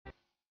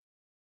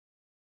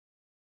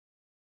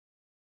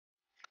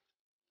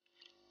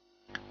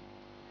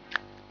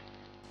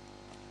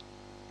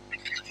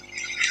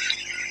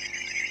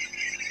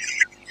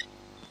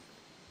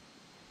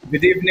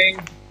Good evening,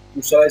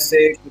 or shall I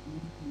say good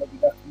morning or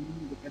good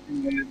afternoon,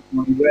 depending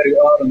on where you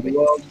are in the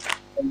world.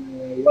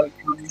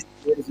 Welcome,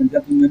 ladies and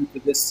gentlemen, to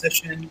this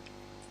session.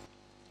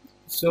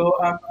 So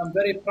I'm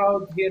very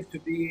proud here to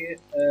be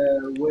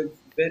with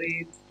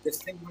very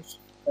distinguished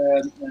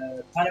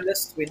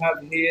panelists. We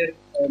have here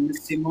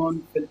Ms.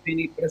 Simone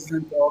Filippini,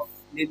 President of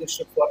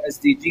Leadership for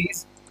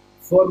SDGs,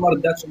 former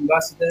Dutch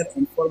ambassador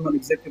and former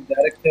executive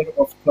director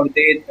of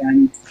Cordaid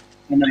and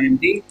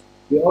NIMD.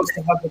 We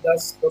also have with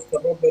us Dr.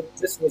 Robert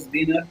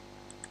Biswas-Diener,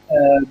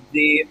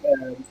 the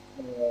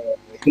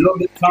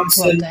Global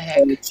Council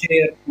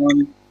Chair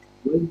on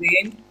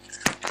Wellbeing.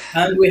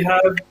 And we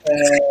have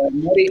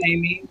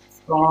Marie-Aimee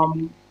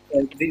from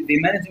the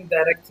Managing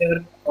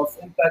Director of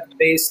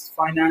Impact-Based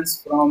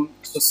Finance from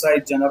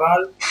Societe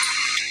Generale,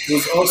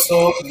 who's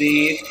also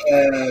the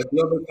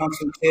Global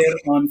Council Chair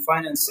on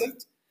Financing.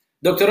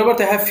 Dr.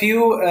 Robert, I have a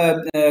few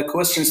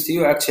questions to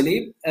you,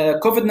 actually.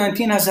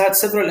 COVID-19 has had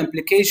several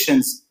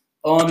implications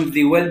on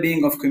the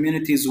well-being of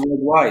communities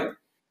worldwide.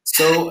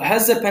 So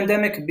has the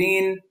pandemic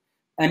been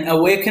an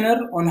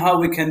awakener on how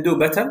we can do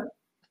better?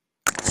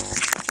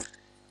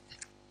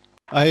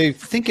 I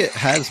think it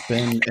has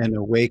been an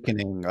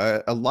awakening.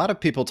 A lot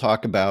of people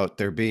talk about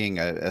there being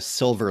a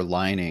silver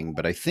lining,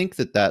 but I think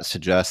that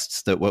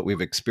suggests that what we've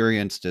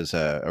experienced is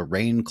a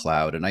rain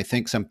cloud. And I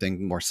think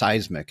something more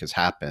seismic has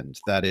happened.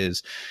 That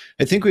is,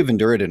 I think we've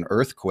endured an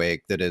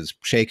earthquake that has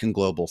shaken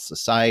global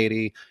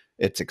society.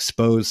 It's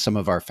exposed some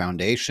of our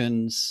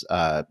foundations,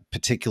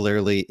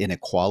 particularly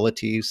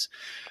inequalities.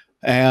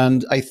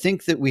 And I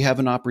think that we have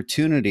an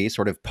opportunity,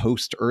 sort of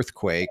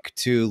post-earthquake,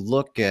 to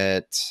look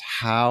at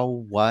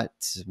how,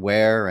 what,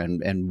 where,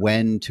 and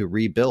when to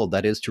rebuild.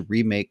 That is, to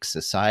remake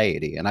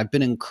society. And I've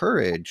been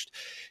encouraged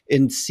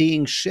in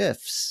seeing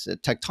shifts,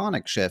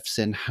 tectonic shifts,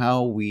 in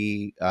how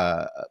we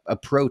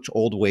approach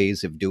old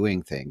ways of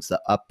doing things. The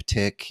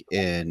uptick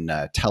in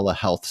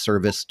telehealth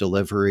service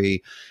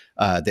delivery,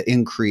 the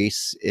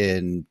increase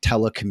in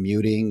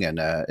telecommuting, and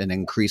an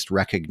increased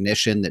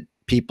recognition that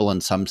people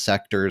in some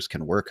sectors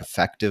can work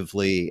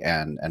effectively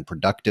and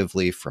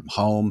productively from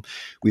home.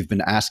 We've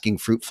been asking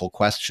fruitful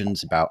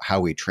questions about how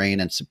we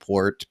train and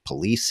support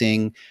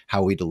policing,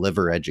 how we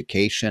deliver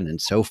education, and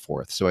so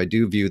forth. So I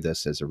do view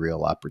this as a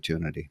real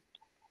opportunity.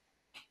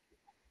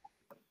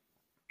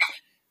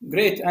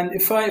 Great. And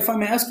if I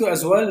may ask you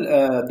as well,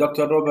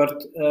 Dr.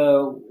 Robert,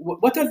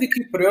 what are the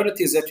key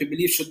priorities that you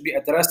believe should be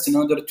addressed in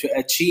order to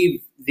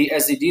achieve the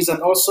SDGs?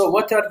 And also,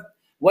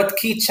 what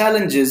key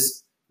challenges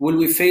will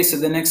we face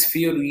in the next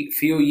few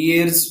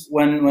years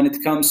when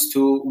it comes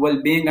to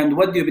well-being, and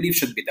what do you believe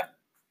should be done?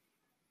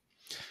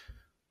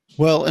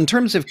 Well, in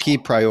terms of key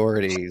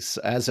priorities,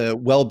 as a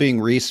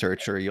well-being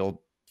researcher,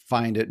 you'll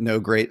find it no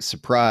great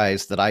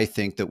surprise that I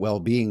think that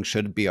well-being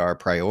should be our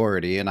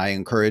priority. And I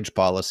encourage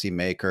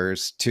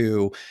policymakers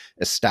to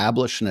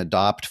establish and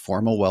adopt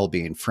formal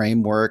well-being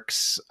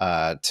frameworks,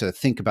 to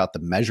think about the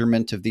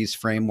measurement of these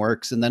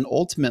frameworks, and then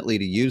ultimately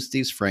to use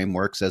these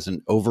frameworks as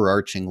an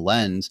overarching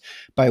lens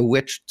by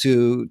which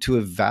to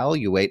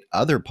evaluate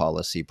other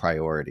policy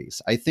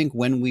priorities. I think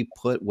when we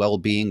put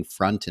well-being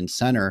front and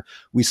center,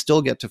 we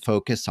still get to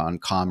focus on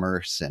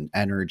commerce and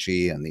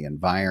energy and the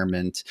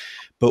environment.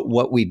 But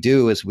what we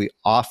do is we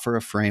offer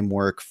a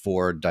framework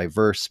for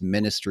diverse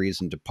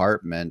ministries and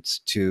departments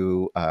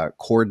to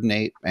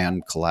coordinate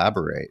and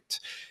collaborate.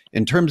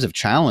 In terms of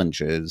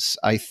challenges,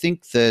 I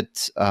think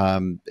that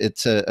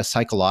it's a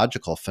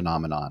psychological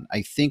phenomenon.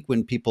 I think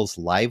when people's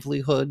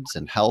livelihoods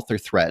and health are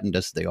threatened,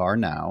 as they are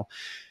now,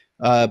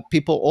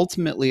 people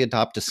ultimately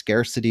adopt a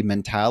scarcity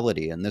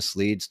mentality, and this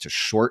leads to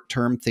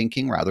short-term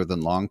thinking rather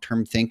than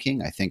long-term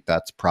thinking. I think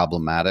that's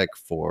problematic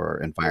for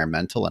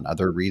environmental and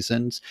other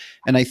reasons.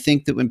 And I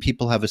think that when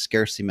people have a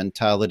scarcity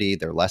mentality,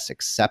 they're less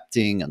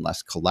accepting and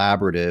less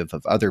collaborative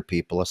of other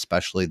people,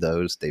 especially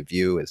those they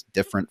view as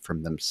different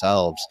from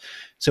themselves.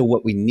 So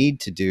what we need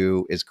to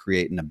do is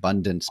create an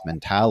abundance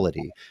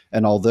mentality.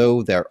 And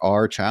although there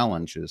are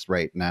challenges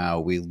right now,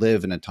 we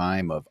live in a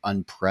time of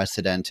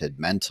unprecedented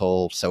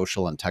mental,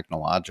 social, and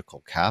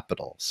technological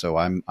capital. So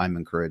I'm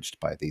encouraged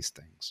by these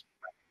things.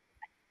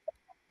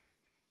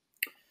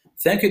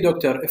 Thank you,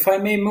 Doctor. If I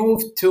may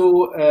move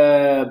to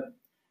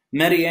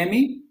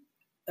Marie-Aimee,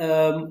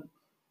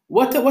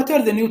 what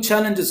are the new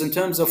challenges in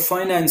terms of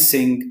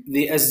financing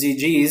the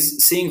SDGs,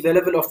 seeing the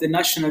level of the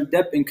national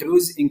debt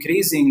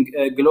increasing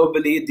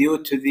globally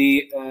due to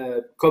the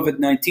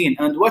COVID-19?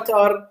 And what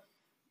are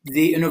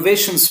the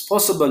innovations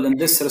possible in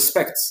this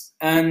respect?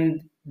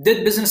 And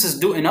did businesses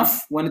do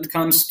enough when it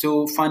comes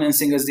to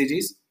financing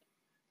SDGs?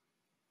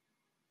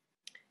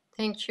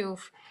 Thank you.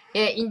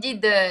 Yeah,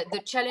 indeed, the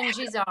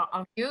challenges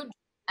are huge,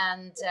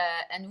 and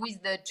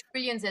with the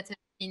trillions that have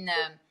been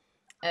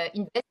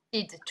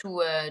invested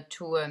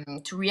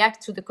to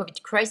react to the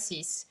COVID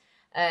crisis,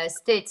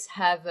 states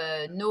have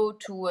very little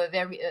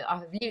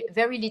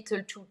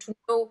to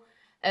no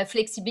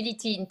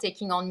flexibility in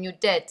taking on new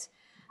debt.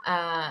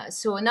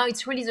 So now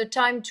it's really the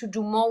time to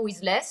do more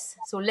with less.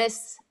 So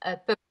less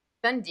public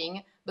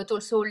funding, but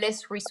also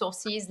less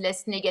resources,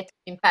 less negative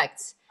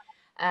impacts.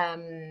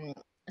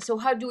 So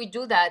how do we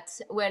do that?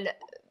 Well,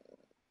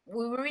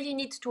 we really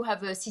need to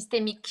have a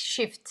systemic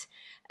shift,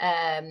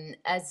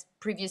 as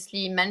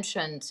previously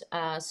mentioned.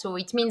 So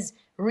it means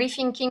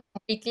rethinking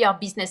completely our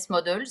business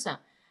models,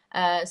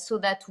 so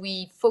that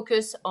we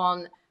focus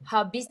on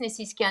how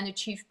businesses can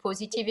achieve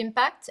positive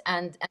impact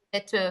and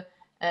better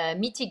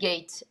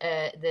mitigate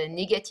the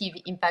negative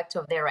impact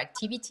of their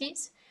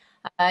activities.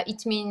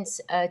 It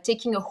means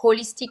taking a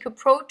holistic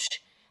approach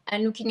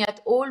and looking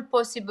at all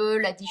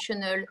possible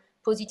additional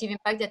positive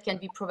impact that can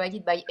be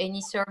provided by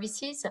any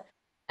services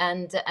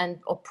and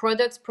or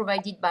products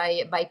provided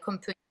by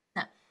companies,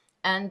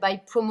 and by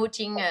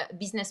promoting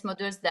business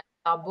models that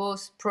are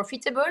both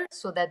profitable,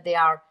 so that they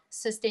are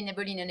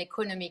sustainable in an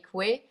economic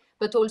way,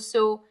 but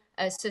also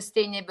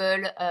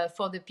sustainable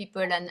for the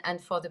people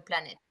and for the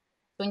planet.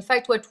 So in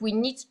fact, what we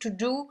need to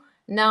do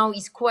now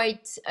is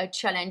quite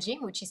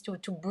challenging, which is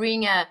to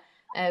bring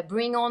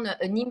on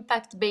an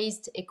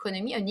impact-based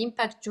economy, an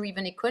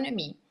impact-driven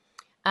economy.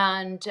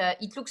 And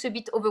it looks a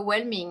bit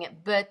overwhelming,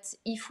 but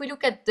if we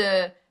look at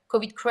the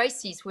COVID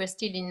crisis we're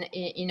still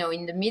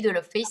in the middle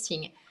of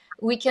facing,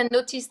 we can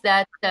notice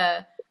that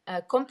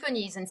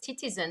companies and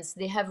citizens,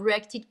 they have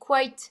reacted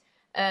quite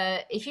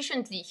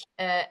efficiently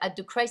at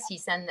the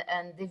crisis, and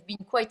they've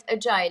been quite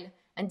agile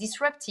and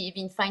disruptive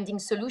in finding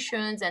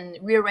solutions and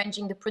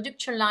rearranging the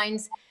production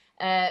lines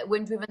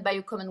when driven by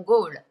a common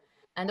goal.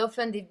 And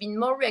often they've been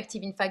more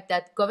reactive, in fact,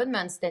 than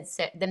governments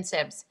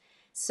themselves.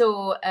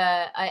 So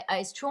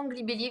I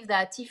strongly believe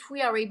that if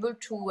we are able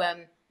to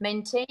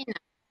maintain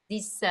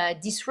this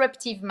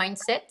disruptive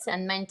mindset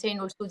and maintain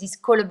also this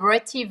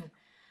collaborative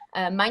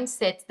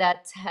mindset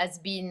that has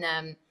been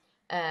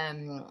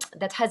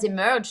that has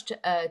emerged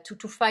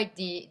to fight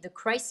the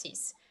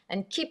crisis,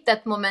 and keep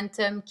that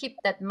momentum, keep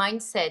that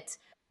mindset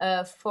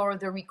for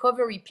the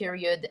recovery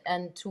period,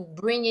 and to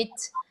bring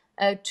it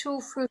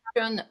to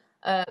fruition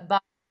by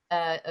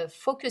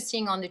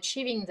focusing on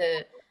achieving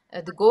the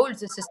goals,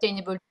 the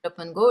sustainable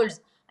development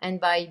goals, and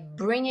by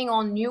bringing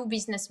on new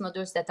business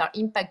models that are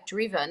impact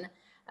driven,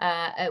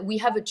 we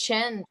have a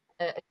chance,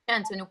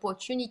 an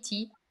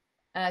opportunity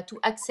to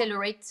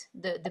accelerate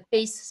the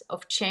pace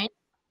of change,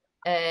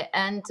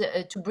 and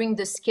to bring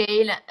the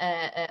scale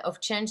of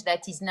change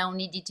that is now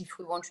needed if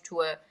we want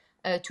to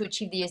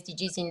achieve the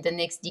SDGs in the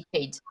next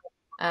decade.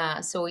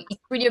 So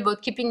it's really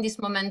about keeping this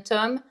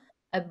momentum,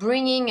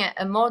 bringing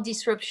more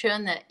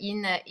disruption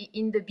in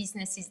the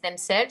businesses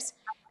themselves.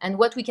 And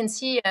what we can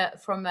see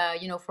from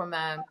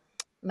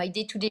my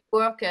day-to-day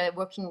work,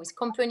 working with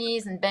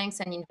companies and banks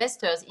and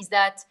investors, is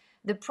that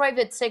the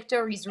private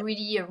sector is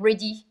really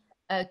ready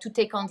to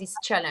take on this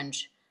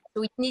challenge.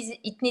 So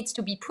it needs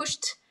to be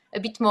pushed a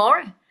bit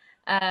more.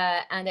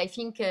 And I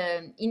think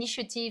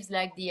initiatives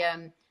like the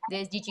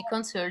SDG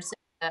Councils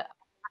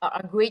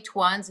are great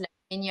ones, like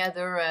many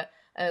other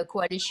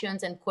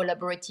coalitions and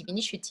collaborative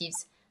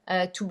initiatives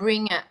to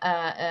bring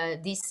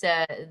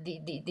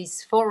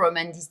this forum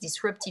and this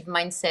disruptive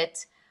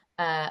mindset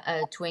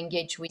to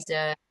engage with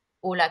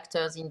all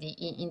actors in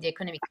the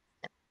economic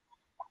system.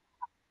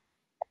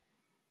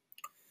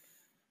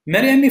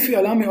 Marie-Aimee, if you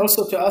allow me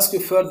also to ask you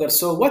further,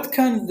 so what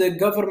can the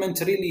government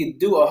really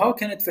do, or how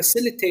can it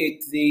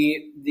facilitate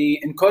the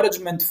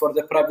encouragement for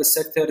the private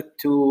sector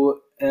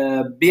to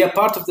be a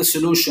part of the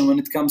solution when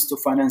it comes to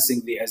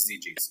financing the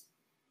SDGs?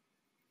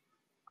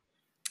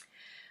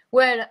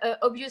 Well,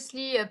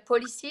 obviously,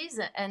 policies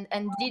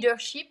and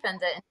leadership,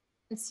 and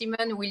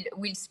Simone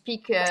will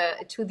speak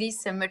to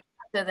this much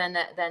better than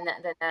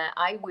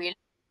I will.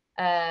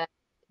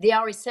 They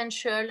are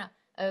essential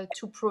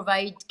to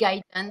provide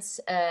guidance.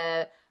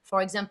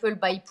 For example,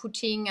 by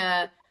putting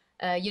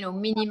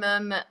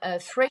minimum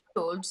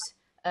thresholds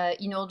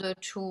in order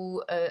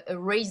to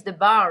raise the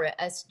bar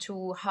as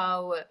to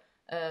how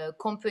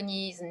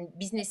companies and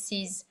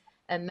businesses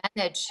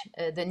manage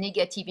the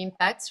negative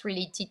impacts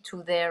related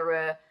to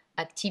their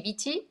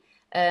activity,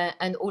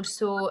 and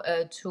also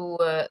to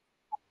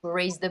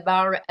raise the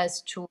bar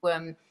as to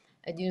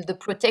the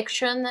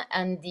protection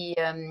and the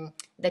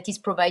that is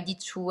provided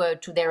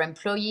to their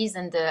employees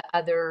and the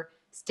other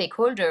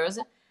stakeholders,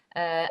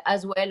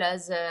 as well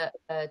as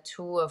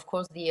to, of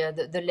course,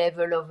 the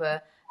level of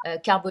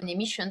carbon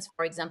emissions,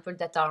 for example,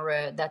 that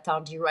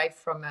are derived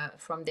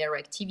from their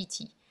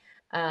activity.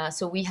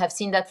 So we have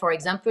seen that, for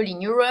example,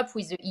 in Europe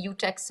with the EU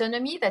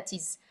taxonomy that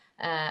is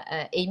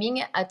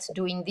aiming at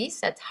doing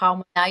this, at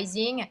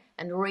harmonizing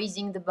and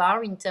raising the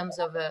bar in terms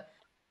of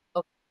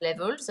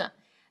levels.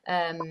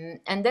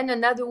 And then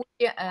another way,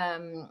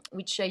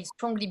 which I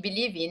strongly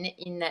believe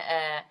in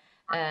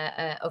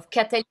of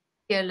catalytic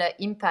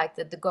impact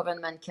that the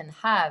government can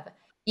have,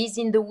 is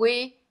in the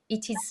way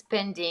it is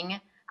spending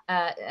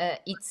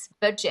its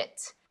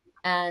budget.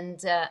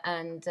 And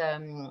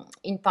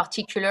in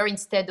particular,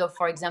 instead of,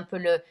 for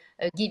example,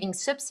 giving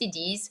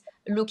subsidies,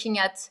 looking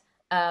at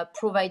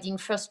providing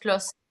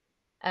first-class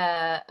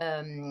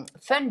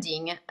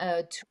funding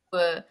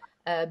to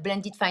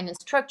blended finance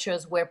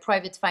structures where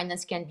private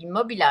finance can be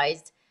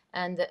mobilized,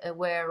 and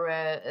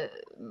where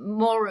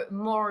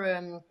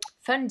more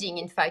funding,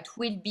 in fact,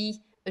 will be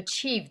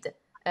achieved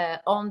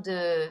on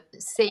the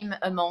same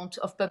amount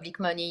of public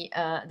money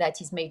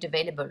that is made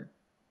available.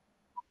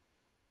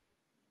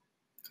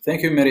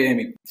 Thank you,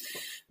 Marie-Aimee.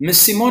 Ms.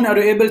 Simone, are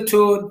you able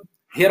to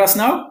hear us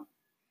now?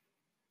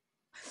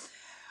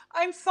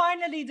 I'm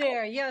finally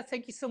there. Yeah,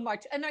 thank you so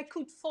much. And I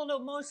could follow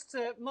most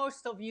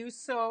of you,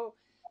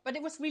 but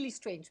it was really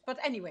strange. But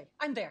anyway,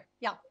 I'm there.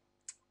 Yeah.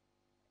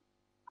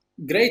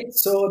 Great.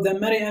 So then,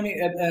 Marie-Aimee,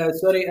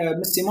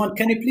 Ms. Simone,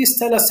 can you please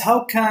tell us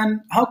how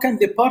can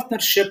the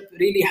partnership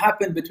really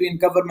happen between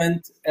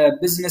government,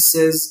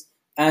 businesses,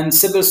 and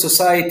civil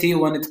society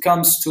when it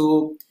comes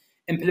to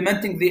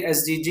implementing the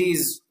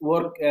SDGs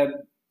work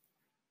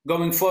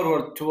going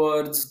forward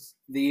towards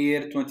the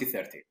year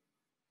 2030?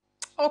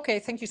 Okay,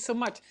 thank you so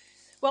much.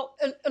 Well,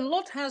 a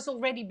lot has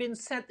already been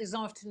said this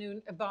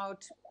afternoon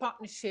about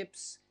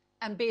partnerships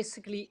and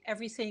basically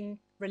everything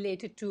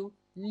related to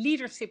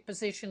leadership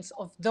positions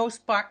of those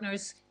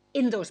partners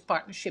in those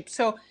partnerships.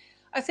 So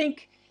I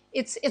think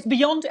it's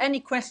beyond any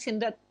question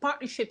that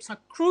partnerships are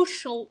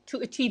crucial to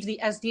achieve the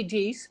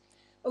SDGs.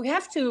 But we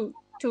have to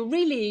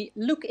really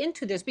look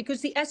into this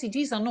because the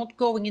SDGs are not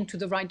going into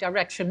the right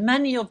direction.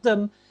 Many of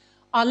them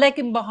are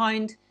lagging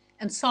behind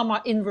and some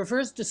are in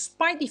reverse,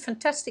 despite the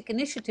fantastic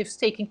initiatives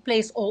taking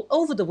place all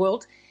over the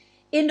world.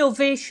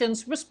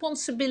 Innovations,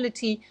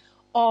 responsibility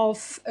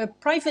of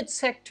private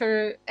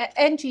sector,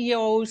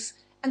 NGOs,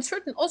 and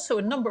certain also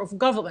a number of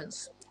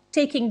governments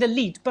taking the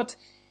lead. But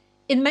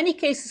in many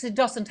cases it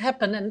doesn't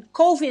happen, and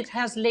COVID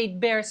has laid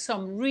bare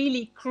some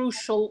really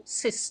crucial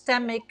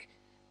systemic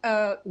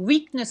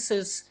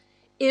weaknesses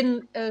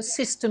in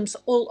systems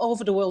all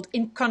over the world,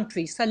 in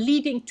countries,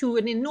 leading to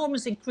an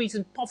enormous increase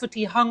in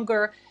poverty,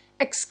 hunger,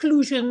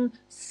 exclusion,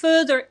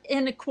 further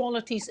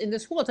inequalities in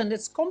this world. And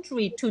it's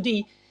contrary to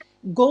the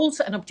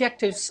goals and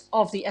objectives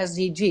of the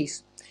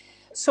SDGs.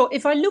 So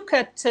if I look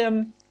at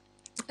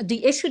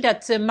the issue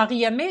that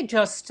Marie-Aimee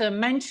just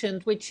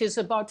mentioned, which is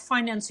about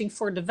financing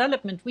for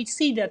development, we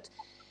see that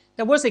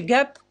there was a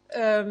gap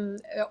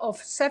of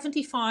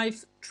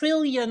 75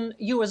 trillion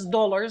US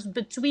dollars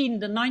between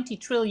the 90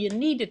 trillion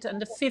needed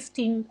and the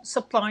 15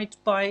 supplied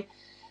by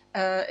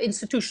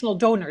institutional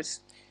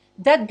donors.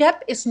 That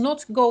gap is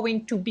not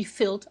going to be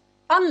filled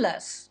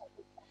unless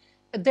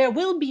there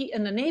will be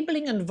an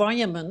enabling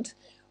environment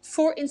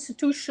for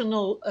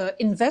institutional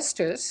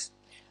investors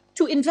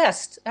to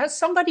invest. As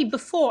somebody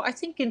before, I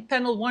think in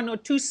panel 1 or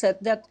 2 said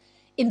that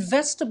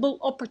investable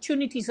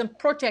opportunities and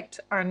projects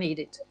are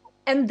needed,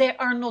 and there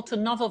are not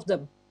enough of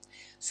them.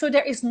 So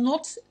there is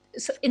not,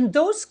 in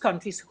those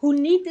countries who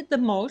need it the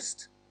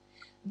most,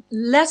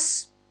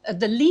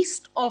 the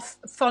least of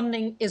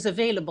funding is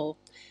available.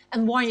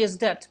 And why is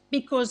that?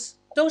 Because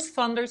those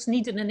funders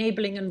need an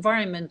enabling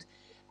environment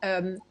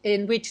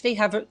in which they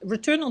have a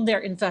return on their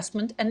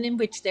investment and in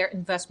which their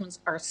investments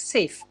are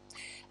safe.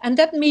 And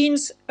that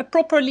means a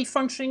properly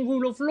functioning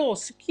rule of law,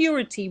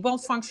 security,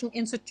 well-functioning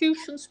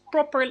institutions,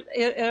 proper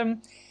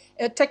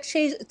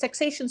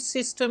taxation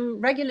system,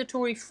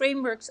 regulatory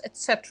frameworks,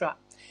 etc.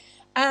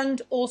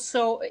 And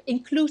also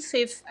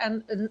inclusive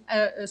and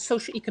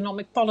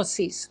socioeconomic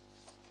policies.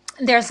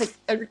 And there's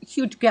a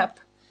huge gap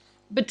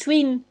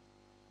between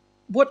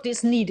what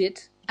is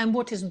needed and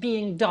what is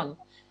being done.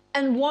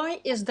 And why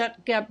is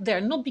that gap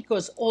there? Not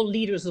because all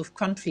leaders of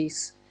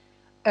countries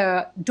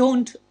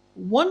don't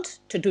want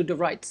to do the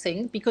right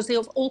thing, because they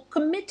have all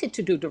committed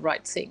to do the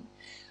right thing.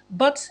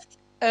 But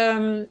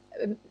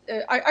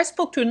I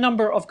spoke to a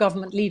number of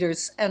government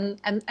leaders and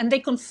they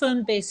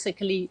confirmed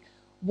basically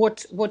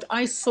what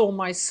I saw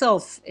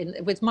myself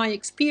with my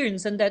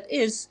experience, and that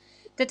is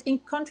that in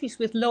countries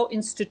with low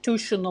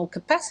institutional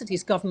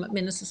capacities, government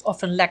ministers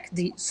often lack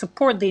the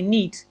support they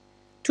need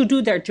to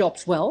do their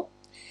jobs well.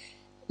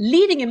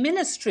 Leading a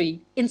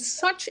ministry in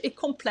such a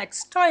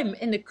complex time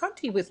in a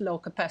country with low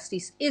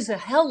capacities is a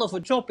hell of a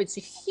job. It's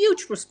a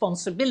huge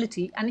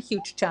responsibility and a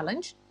huge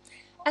challenge.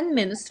 And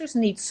ministers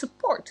need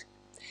support.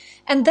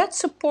 And that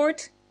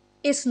support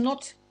is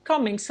not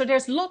coming. So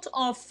there's a lot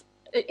of,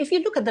 if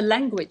you look at the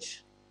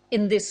language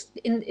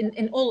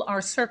in all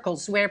our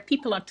circles where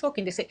people are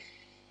talking, they say,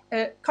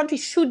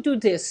 countries should do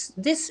this,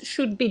 this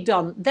should be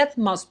done, that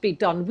must be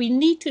done, we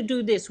need to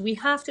do this, we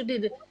have to do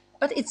this.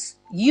 But it's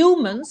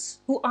humans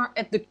who are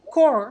at the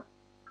core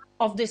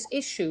of this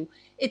issue.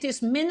 It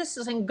is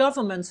ministers and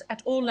governments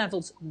at all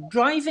levels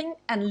driving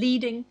and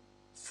leading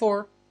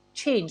for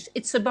change.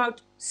 It's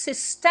about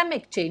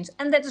systemic change,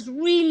 and that is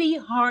really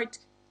hard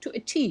to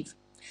achieve.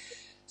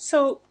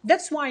 So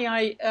that's why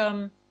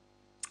I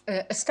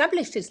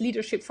established this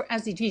Leadership for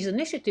SDGs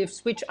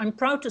initiatives, which I'm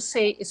proud to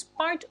say is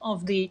part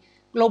of the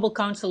Global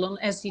Council on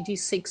SDG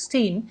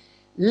 16,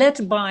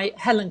 led by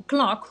Helen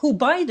Clark, who,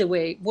 by the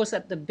way, was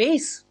at the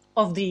base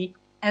of the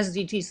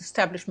SDGs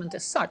establishment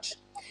as such.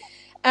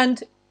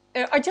 And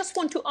I just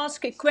want to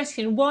ask a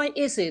question. Why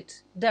is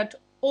it that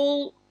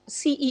all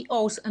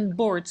CEOs and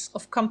boards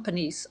of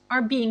companies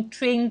are being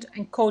trained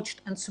and coached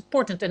and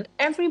supported? And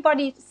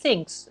everybody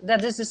thinks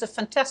that this is a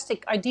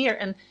fantastic idea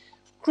and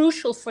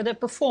crucial for their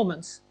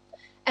performance.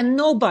 And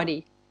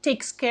nobody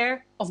takes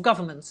care of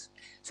governments.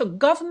 So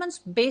governments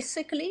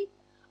basically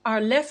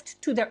are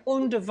left to their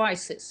own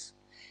devices.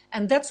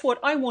 And that's what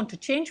I want to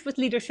change with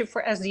Leadership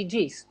for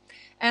SDGs.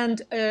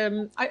 And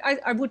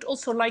I would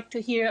also like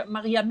to hear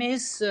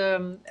Marie-Aimee's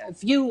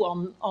view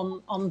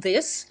on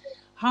this,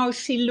 how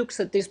she looks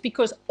at this,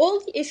 because all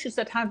the issues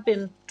that have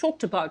been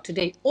talked about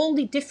today, all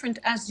the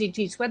different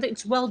SDGs, whether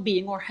it's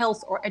well-being or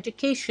health or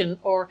education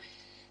or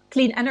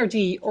clean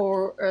energy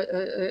or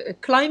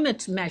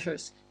climate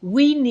measures,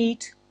 we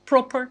need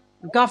proper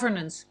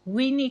governance.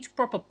 We need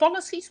proper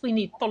policies. We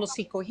need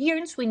policy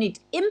coherence. We need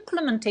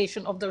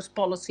implementation of those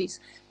policies.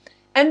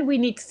 And we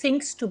need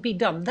things to be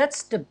done.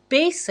 That's the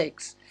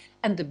basics.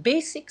 And the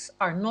basics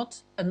are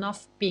not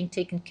enough being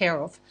taken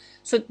care of.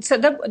 So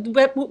that would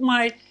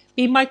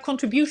be my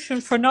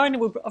contribution for now. And I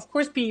would, of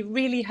course, be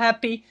really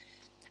happy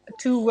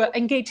to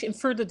engage in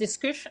further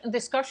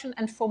discussion.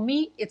 And for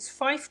me, it's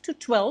 5 to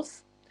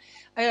 12.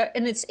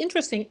 And it's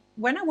interesting,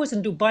 when I was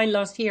in Dubai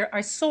last year, I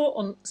saw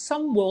on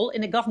some wall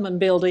in a government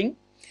building,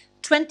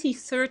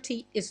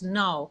 2030 is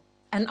now.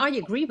 And I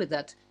agree with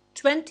that.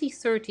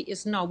 2030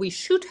 is now. We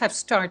should have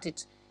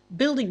started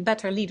building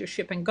better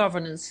leadership and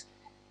governance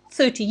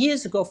 30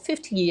 years ago,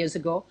 50 years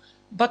ago,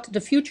 but the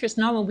future is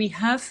now and we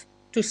have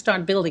to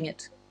start building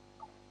it.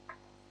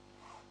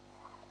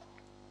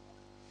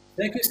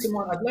 Thank you,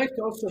 Simone. I'd like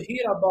to also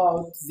hear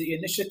about the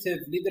initiative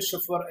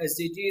Leadership for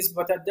SDGs,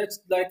 but I'd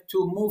just like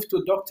to move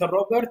to Dr.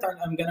 Robert, and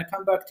I'm going to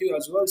come back to you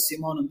as well,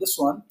 Simone, on this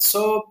one.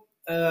 So,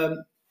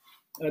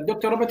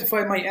 Dr. Robert, if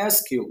I might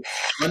ask you,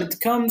 when it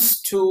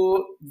comes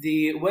to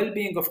the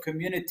well-being of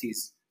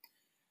communities,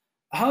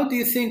 how do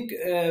you think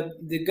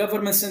the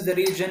governments in the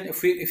region,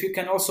 if you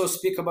can also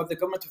speak about the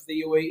government of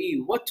the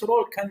UAE, what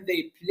role can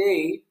they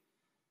play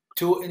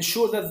to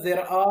ensure that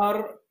there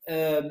are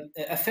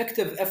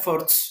effective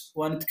efforts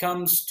when it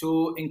comes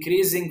to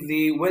increasing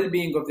the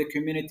well-being of the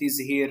communities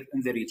here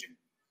in the region?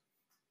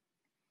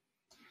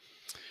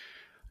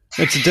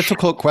 It's a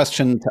difficult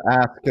question to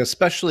ask,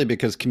 especially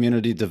because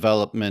community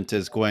development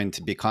is going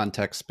to be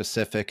context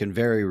specific and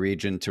vary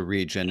region to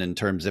region in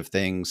terms of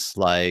things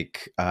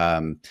like,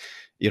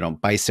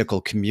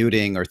 bicycle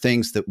commuting or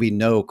things that we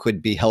know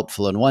could be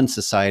helpful in one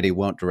society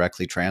won't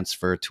directly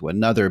transfer to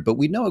another. But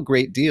we know a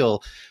great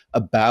deal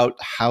about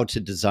how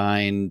to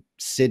design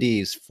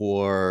cities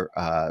for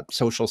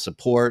social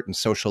support and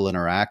social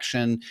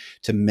interaction,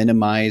 to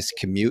minimize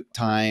commute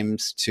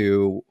times,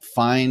 to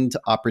find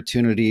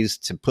opportunities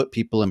to put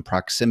people in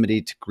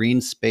proximity to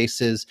green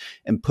spaces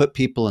and put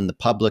people in the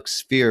public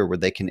sphere where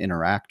they can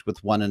interact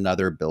with one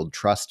another, build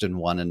trust in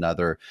one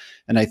another.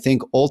 And I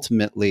think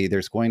ultimately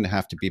there's going to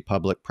have to be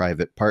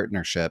public-private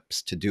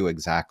partnerships to do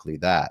exactly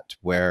that,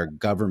 where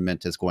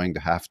government is going to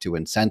have to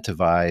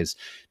incentivize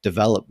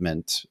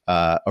development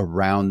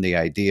around the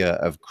idea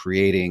of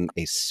creating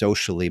a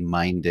socially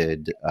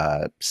minded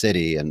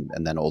city and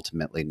then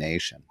ultimately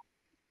nation.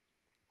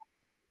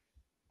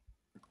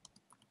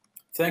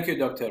 Thank you,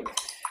 Doctor.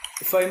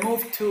 If I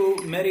move to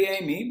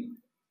Marie-Aimee,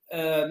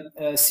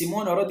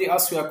 Simone already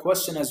asked you a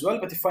question as well,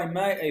 but if I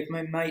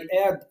may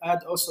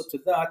add also to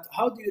that,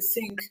 how do you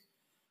think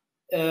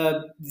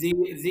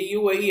the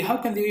UAE, how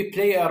can the UAE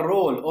play a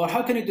role, or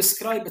how can you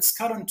describe its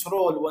current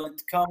role when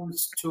it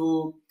comes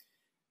to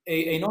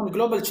a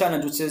non-global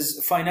challenge, which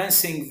is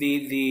financing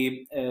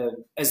the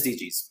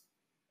SDGs?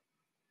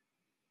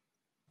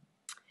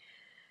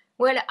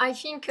 Well, I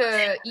think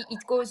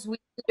it goes with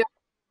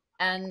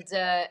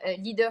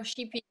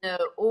leadership in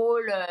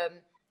all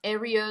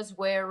areas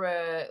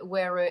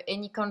where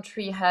any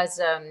country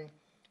has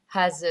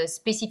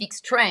specific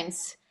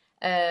strengths,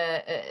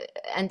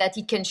 and that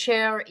it can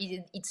share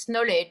its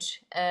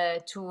knowledge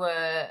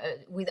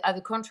with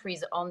other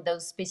countries on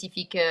those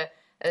specific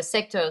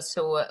sectors.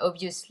 So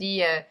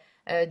obviously,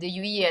 the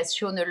UAE has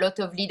shown a lot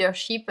of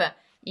leadership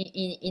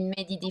in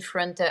many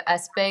different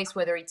aspects,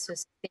 whether it's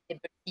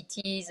sustainable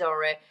cities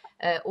or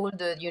all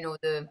the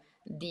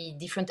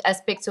different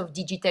aspects of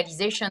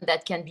digitalization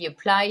that can be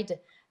applied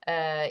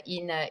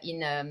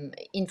in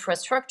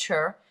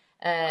infrastructure.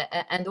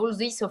 And all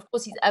this, of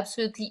course, is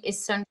absolutely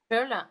essential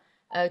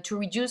to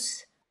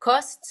reduce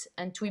costs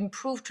and to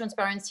improve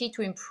transparency,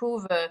 to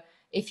improve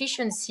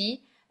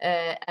efficiency.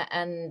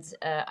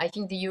 I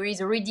think the UAE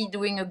is already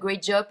doing a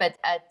great job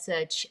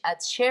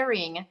at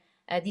sharing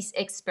this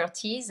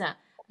expertise,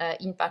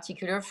 in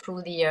particular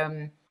through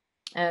the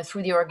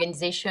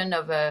organization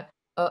of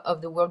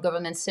the World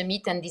Governance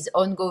Summit and this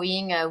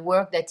ongoing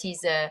work that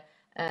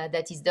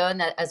is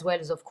done, as well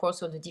as, of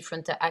course, all the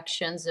different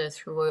actions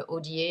through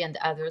ODA and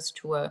others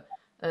to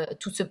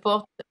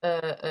support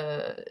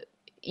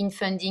in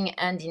funding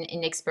and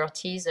in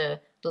expertise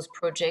those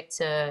projects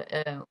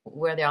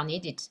where they are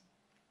needed.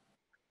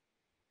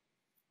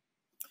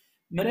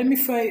 Madam,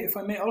 if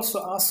I may also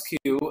ask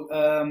you,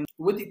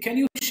 can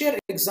you share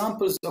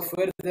examples of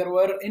where there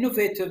were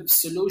innovative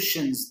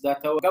solutions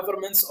that our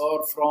governments,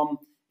 or from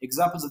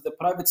examples of the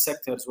private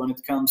sectors, when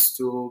it comes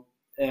to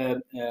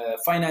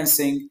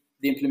financing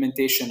the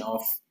implementation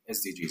of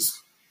SDGs?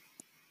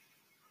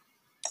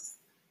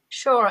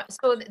 Sure.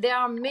 So there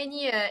are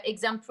many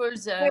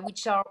examples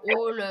which are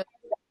all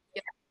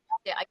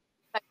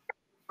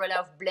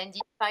umbrella of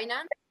blended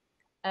finance,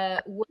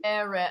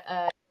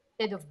 where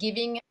instead of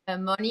giving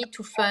money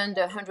to fund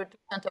 100%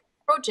 of the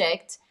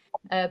project,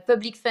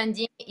 public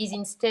funding is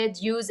instead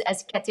used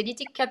as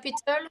catalytic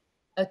capital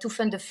to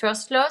fund the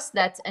first loss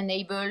that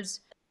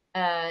enables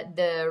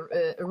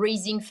the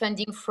raising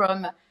funding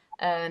from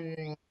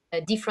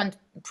different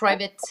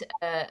private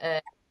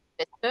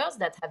investors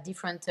that have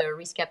different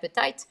risk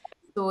appetite.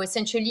 So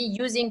essentially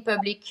using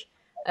public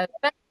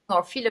funding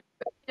or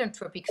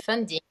philanthropic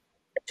funding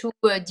to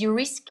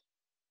de-risk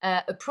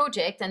a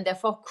project and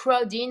therefore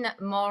crowd in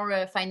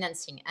more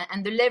financing.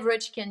 And the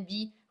leverage can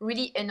be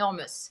really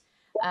enormous.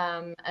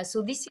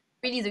 So this is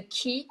really the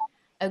key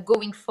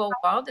going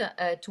forward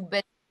to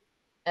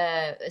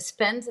better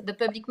spend the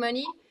public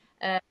money,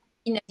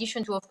 in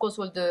addition to, of course,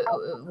 all the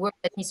work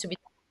that needs to be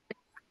done.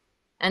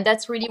 And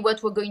that's really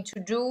what we're going to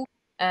do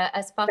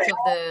as part of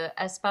the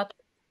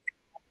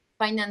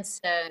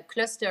finance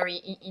cluster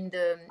in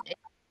the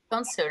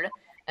council,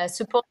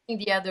 supporting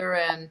the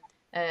other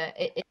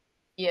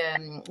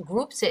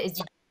groups,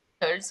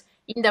 SDGs,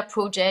 in their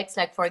projects,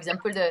 like, for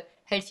example, the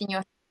Health in Your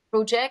Hand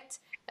project,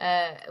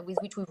 with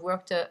which we've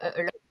worked a lot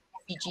with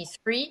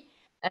SDG3,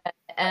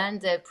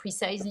 and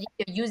precisely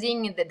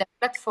using the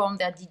platform,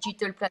 that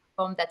digital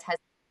platform that has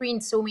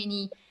screened so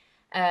many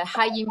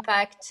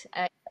high-impact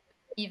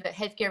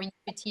healthcare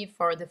initiatives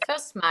for the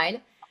first mile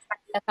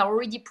that are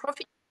already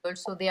profitable.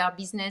 So they are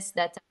business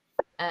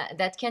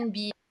that can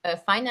be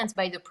financed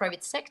by the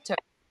private sector,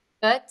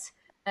 but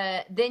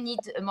they need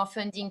more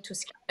funding to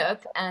scale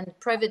up, and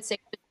private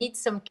sector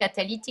needs some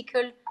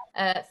catalytical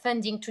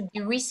funding to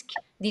de-risk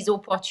these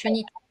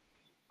opportunities.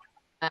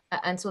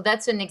 And so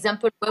that's an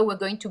example where we're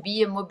going to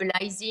be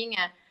mobilizing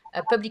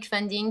public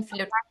funding,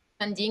 philanthropic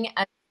funding,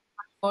 as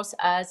well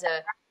as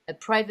a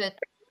private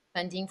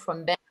funding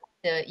from banks,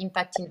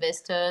 impact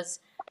investors,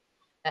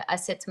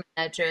 asset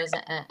managers,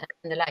 and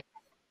the like.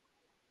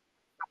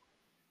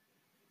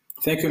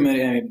 Thank you,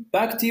 Marie-Aimee.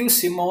 Back to you,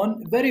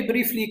 Simone. Very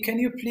briefly, can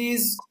you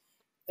please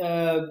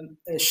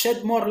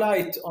shed more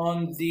light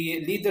on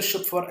the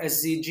Leadership for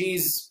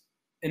SDGs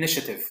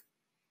initiative?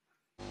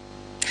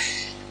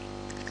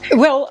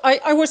 Well,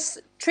 I was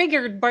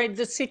triggered by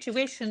the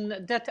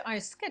situation that I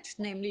sketched,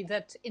 namely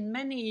that in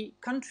many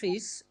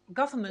countries,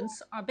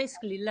 governments are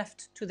basically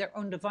left to their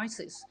own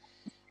devices.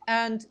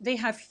 And they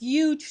have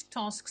huge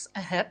tasks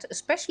ahead,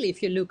 especially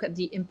if you look at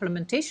the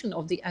implementation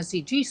of the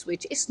SDGs,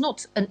 which is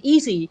not an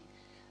easy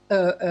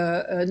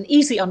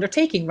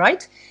undertaking,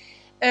 right?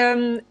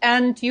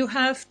 And you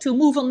have to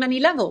move on many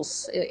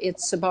levels.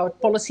 It's about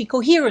policy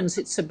coherence.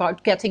 It's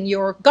about getting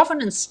your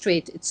governance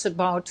straight. It's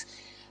about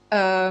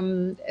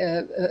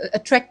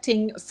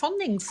attracting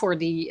funding for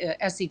the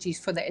SDGs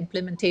for their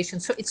implementation.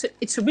 So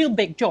it's a real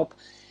big job.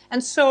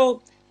 And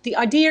so the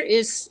idea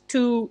is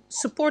to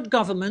support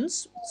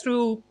governments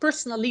through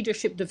personal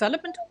leadership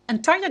development,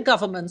 entire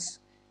governments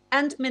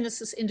and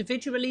ministers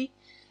individually,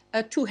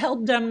 to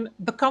help them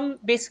become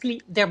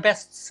basically their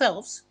best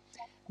selves,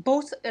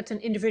 both at an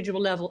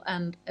individual level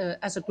and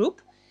as a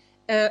group,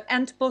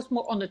 and both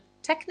more on a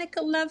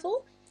technical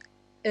level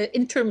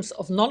in terms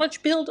of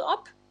knowledge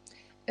build-up,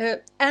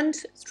 and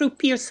through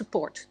peer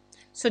support.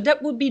 So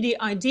that would be the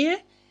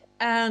idea.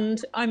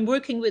 And I'm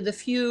working with a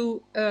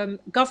few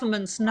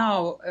governments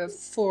now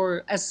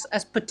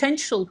as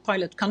potential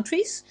pilot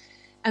countries.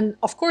 And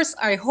of course,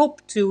 I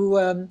hope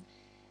to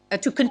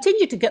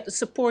continue to get the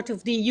support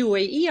of the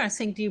UAE. I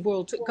think the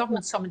World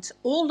Government Summit is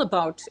all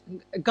about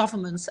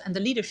governments and the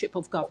leadership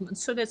of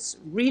governments. So that's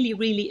really,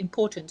 really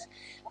important.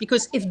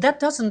 Because if that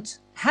doesn't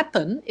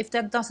happen, if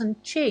that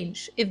doesn't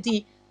change, if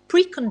the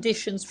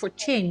preconditions for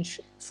change,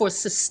 for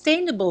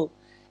sustainable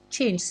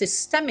change,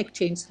 systemic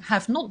change,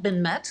 have not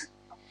been met,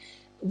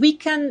 we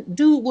can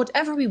do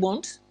whatever we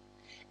want,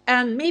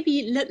 and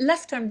maybe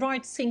left and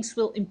right things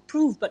will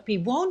improve, but we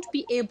won't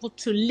be able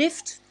to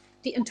lift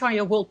the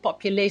entire world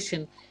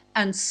population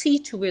and see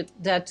to it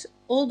that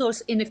all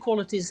those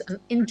inequalities and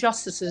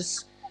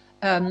injustices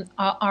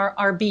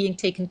are being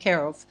taken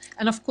care of.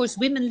 And of course,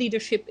 women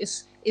leadership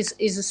is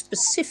a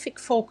specific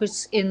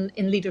focus in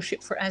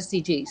leadership for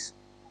SDGs.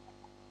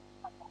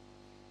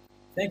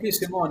 Thank you,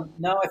 Simone.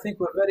 Now I think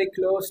we're very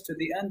close to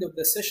the end of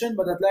the session,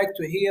 but I'd like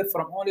to hear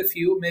from all of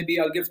you. Maybe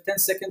I'll give 10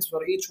 seconds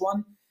for each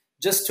one,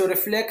 just to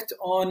reflect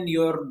on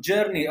your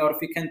journey, or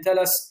if you can tell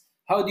us,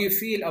 how do you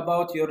feel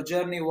about your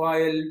journey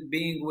while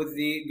being with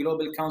the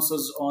Global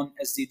Councils on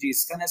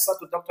SDGs? Can I start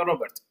with Dr.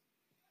 Robert?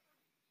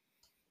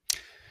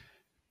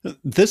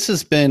 This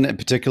has been a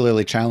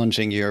particularly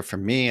challenging year for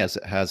me, as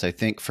it has, I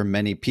think, for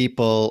many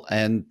people.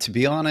 And to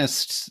be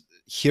honest,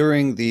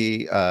 hearing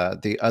the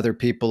other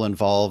people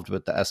involved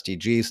with the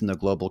SDGs and the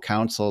global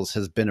councils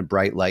has been a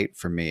bright light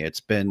for me. It's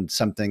been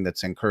something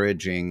that's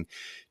encouraging,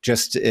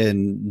 just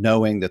in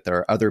knowing that there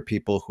are other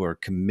people who are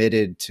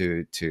committed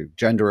to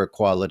gender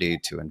equality,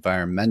 to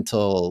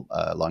environmental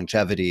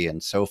longevity,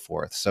 and so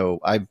forth. So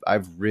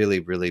I've really,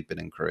 really been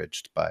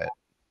encouraged by it.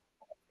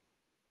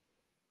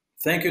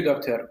 Thank you,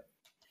 Doctor.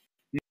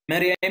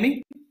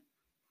 Marie-Aimee?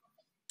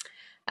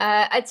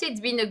 I'd say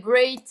it's been a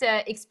great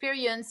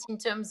experience in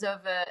terms of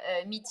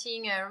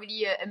meeting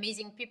really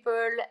amazing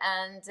people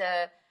and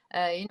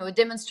you know, a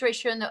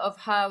demonstration of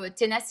how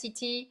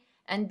tenacity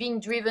and being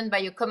driven by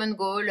a common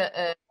goal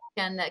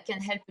can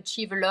help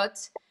achieve a lot,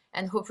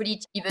 and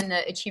hopefully even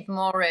achieve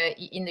more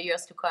in the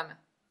years to come.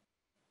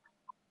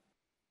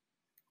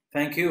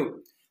 Thank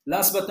you.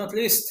 Last but not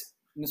least,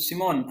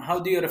 Simone, how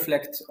do you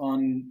reflect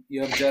on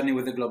your journey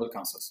with the Global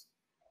Councils?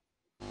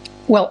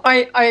 Well,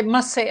 I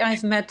must say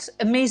I've met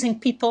amazing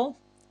people,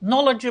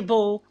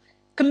 knowledgeable,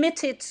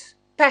 committed,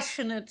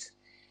 passionate,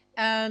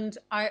 and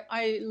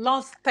I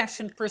love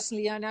passion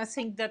personally, and I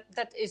think that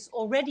that is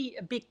already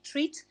a big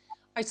treat.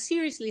 I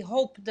seriously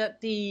hope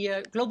that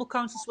the Global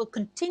Councils will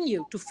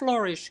continue to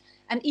flourish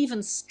and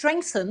even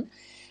strengthen.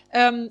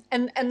 And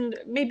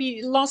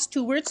maybe last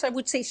 2 words, I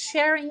would say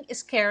sharing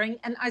is caring,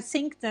 and I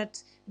think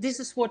that this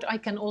is what I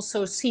can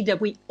also see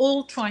that we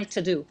all try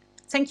to do.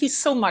 Thank you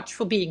so much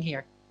for being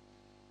here.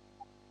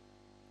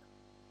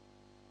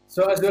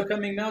 So as we're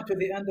coming now to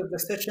the end of the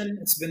session,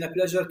 it's been a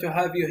pleasure to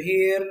have you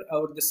here,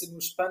 our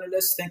distinguished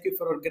panelists. Thank you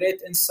for your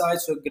great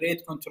insights, your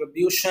great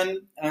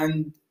contribution.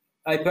 And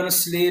I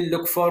personally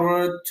look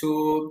forward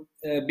to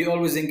be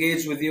always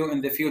engaged with you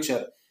in the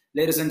future.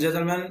 Ladies and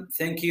gentlemen,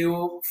 thank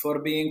you for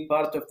being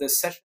part of this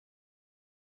session.